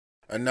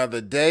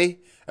Another day,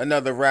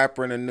 another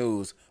rapper in the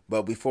news.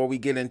 But before we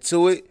get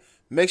into it,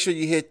 make sure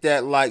you hit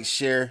that like,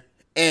 share,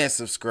 and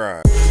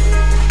subscribe.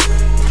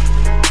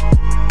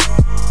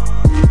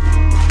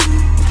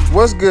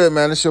 What's good,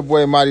 man? It's your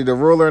boy Mighty the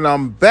Ruler, and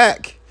I'm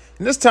back.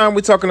 And this time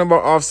we're talking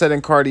about Offset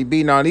and Cardi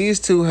B. Now, these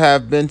two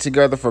have been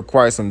together for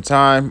quite some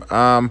time.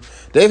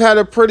 They've had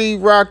a pretty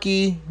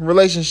rocky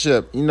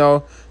relationship. You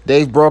know,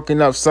 they've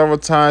broken up several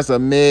times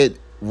amid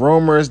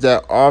rumors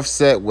that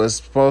Offset was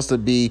supposed to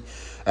be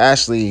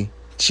actually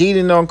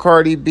cheating on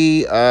Cardi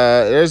B.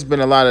 There's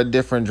been a lot of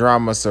different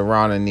drama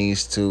surrounding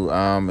these two,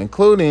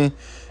 including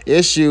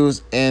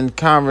issues and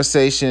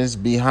conversations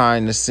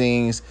behind the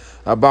scenes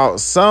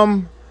about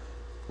some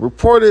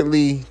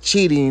reportedly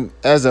cheating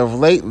as of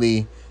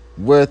lately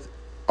with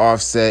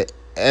Offset,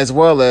 as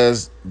well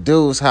as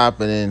dudes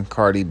hopping in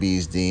Cardi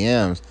B's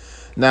DMs.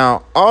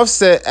 Now,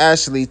 Offset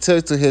actually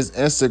took to his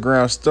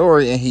Instagram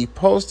story and he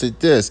posted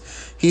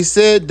this. He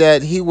said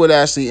that he would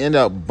actually end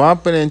up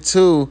bumping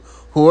into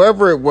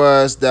whoever it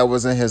was that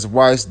was in his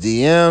wife's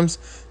DMs,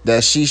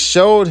 that she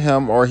showed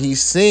him, or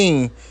he's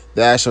seen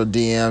the actual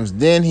DMs.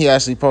 Then he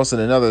actually posted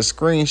another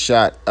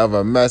screenshot of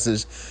a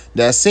message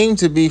that seemed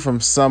to be from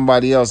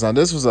somebody else. Now,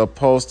 this was a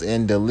post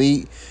in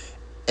delete.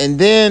 And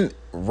then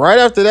right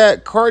after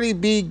that, Cardi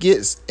B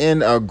gets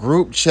in a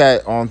group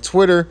chat on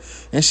Twitter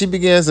and she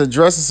begins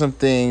addressing some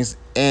things.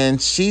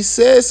 And she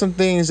says some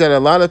things that a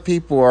lot of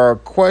people are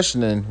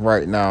questioning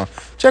right now.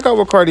 Check out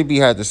what Cardi B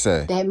had to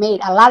say. That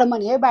made a lot of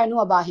money. Everybody knew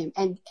about him.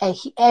 And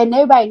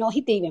everybody know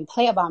he didn't even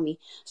play about me.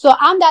 So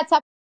I'm that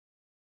type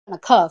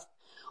of cuff.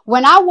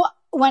 When I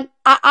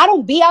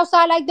don't be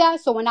outside like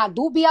that. So when I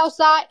do be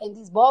outside and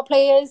these ball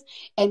players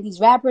and these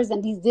rappers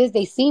and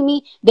they see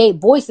me, their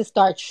voices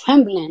start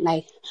trembling.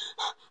 Like,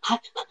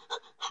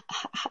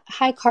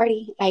 hi,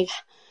 Cardi. Like,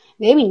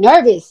 they be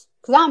nervous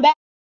because I'm back.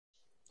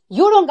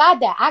 You don't got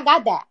that. I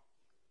got that.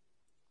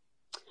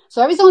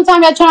 So every single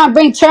time y'all trying to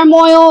bring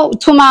turmoil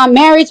to my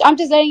marriage, I'm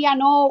just letting y'all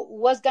know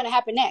what's going to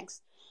happen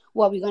next.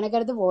 Well, we're going to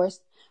get a divorce.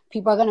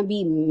 People are going to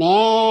be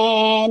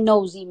mad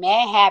nosy,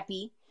 mad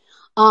happy.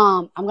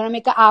 I'm going to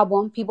make an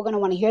album. People are going to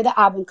want to hear the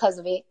album because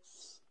of it.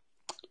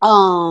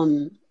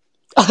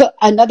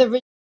 Another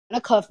rich going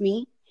to cuff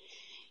me.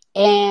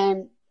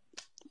 And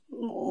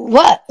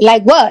what?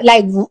 Like what?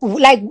 Like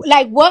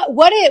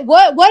what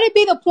it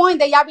be the point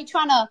that y'all be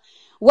trying to,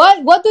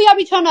 what do y'all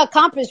be trying to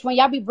accomplish when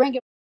y'all be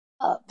bringing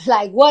up?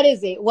 Like, what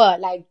is it?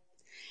 What? Like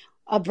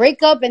a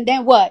breakup and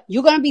then what?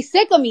 You're going to be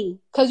sick of me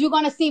because you're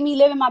going to see me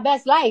living my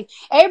best life.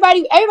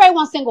 Everybody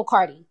wants single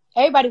Cardi.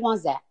 Everybody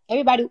wants that.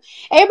 Everybody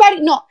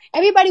wants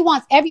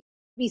everybody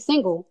to be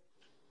single.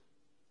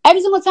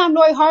 Every single time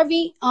Lori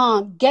Harvey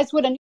gets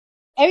with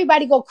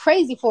everybody go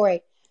crazy for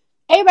it.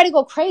 Everybody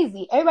go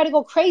crazy.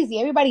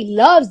 Everybody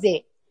loves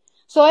it.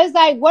 So it's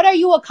like, what are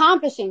you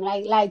accomplishing?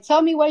 Like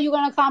tell me what you're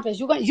gonna accomplish.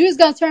 You're just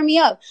gonna turn me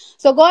up.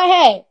 So go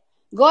ahead,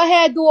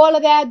 do all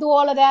of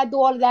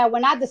that.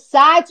 When I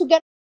decide to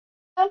get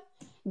up,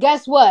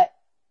 guess what?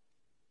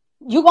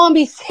 You're gonna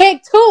be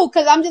sick too,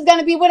 because I'm just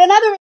gonna be with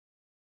another.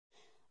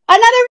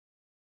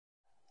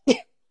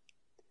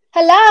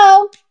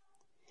 Hello.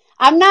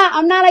 I'm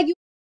not like you.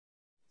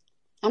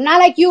 I'm not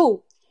like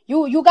you.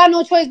 You got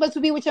no choice but to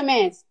be with your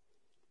mans.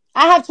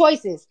 I have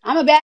choices. I'm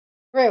a bad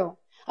real.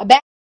 A bad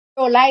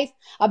real life.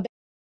 A bad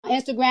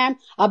Instagram.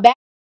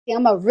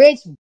 I'm a rich,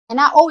 and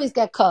I always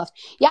get cuffed.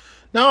 Yeah.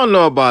 Now, I don't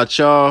know about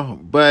y'all,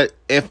 but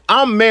if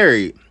I'm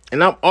married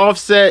and I'm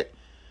Offset,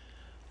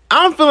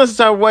 I'm feeling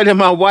some type of way that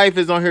my wife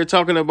is on here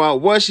talking about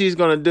what she's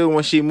going to do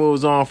when she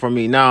moves on from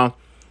me. Now,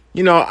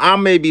 you know, I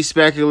may be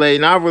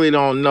speculating. I really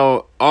don't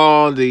know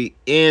all the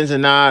ins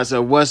and outs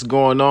of what's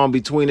going on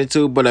between the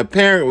two. But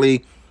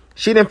apparently,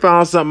 she done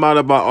found something out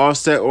about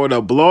Offset, or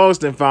the blogs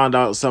done found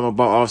out something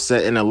about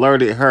Offset and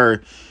alerted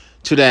her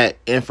to that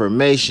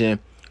information.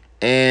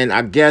 And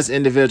I guess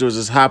individuals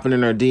is hopping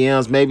in her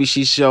DMs. Maybe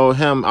she showed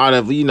him out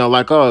of, you know,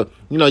 like, oh,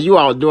 you know, you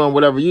out doing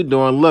whatever you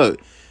doing. Look,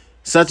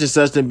 such and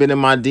such done been in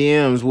my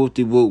DMs,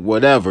 whoop-de-whoop,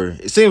 whatever.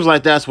 It seems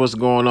like that's what's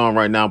going on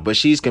right now. But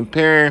she's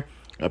comparing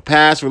a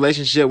past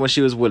relationship when she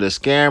was with a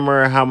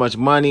scammer, how much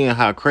money and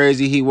how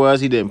crazy he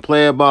was. He didn't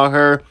play about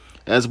her,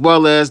 as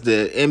well as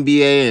the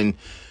NBA and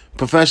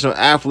professional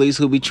athletes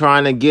who be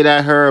trying to get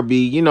at her, or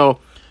be, you know,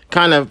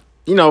 kind of,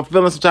 you know,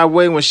 feeling some type of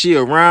way when she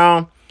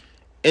around.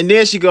 And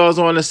then she goes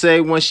on to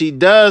say when she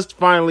does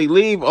finally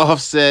leave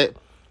Offset,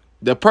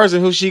 the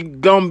person who she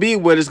gonna be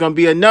with is gonna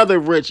be another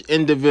rich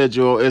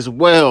individual as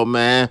well,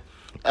 man.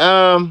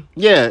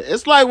 Yeah,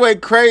 it's like way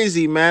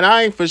crazy, man.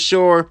 I ain't for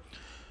sure,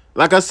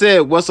 like I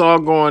said, what's all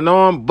going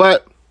on,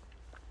 but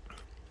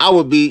I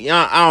would be,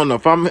 I don't know,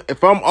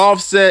 if I'm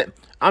Offset,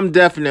 I'm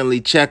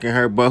definitely checking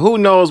her, but who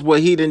knows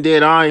what he done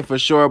did. I ain't for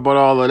sure about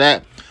all of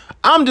that.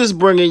 I'm just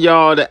bringing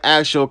y'all the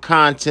actual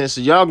content so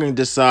y'all can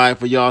decide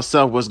for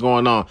yourself what's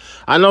going on.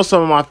 I know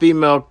some of my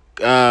female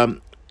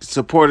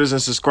supporters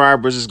and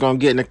subscribers is going to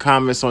get in the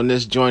comments on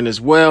this joint as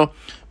well.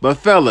 But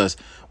fellas,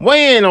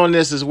 weigh in on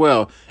this as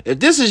well. If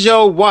this is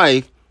your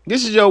wife,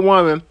 this is your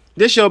woman,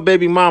 this your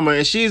baby mama,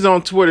 and she's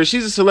on Twitter,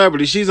 she's a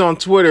celebrity, she's on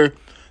Twitter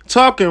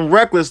talking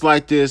reckless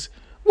like this,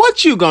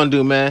 what you gonna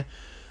do, man?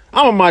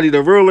 I'm Amadi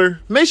the Ruler.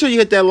 Make sure you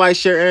hit that like,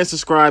 share, and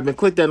subscribe, and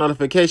click that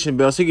notification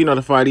bell so you get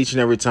notified each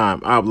and every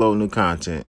time I upload new content.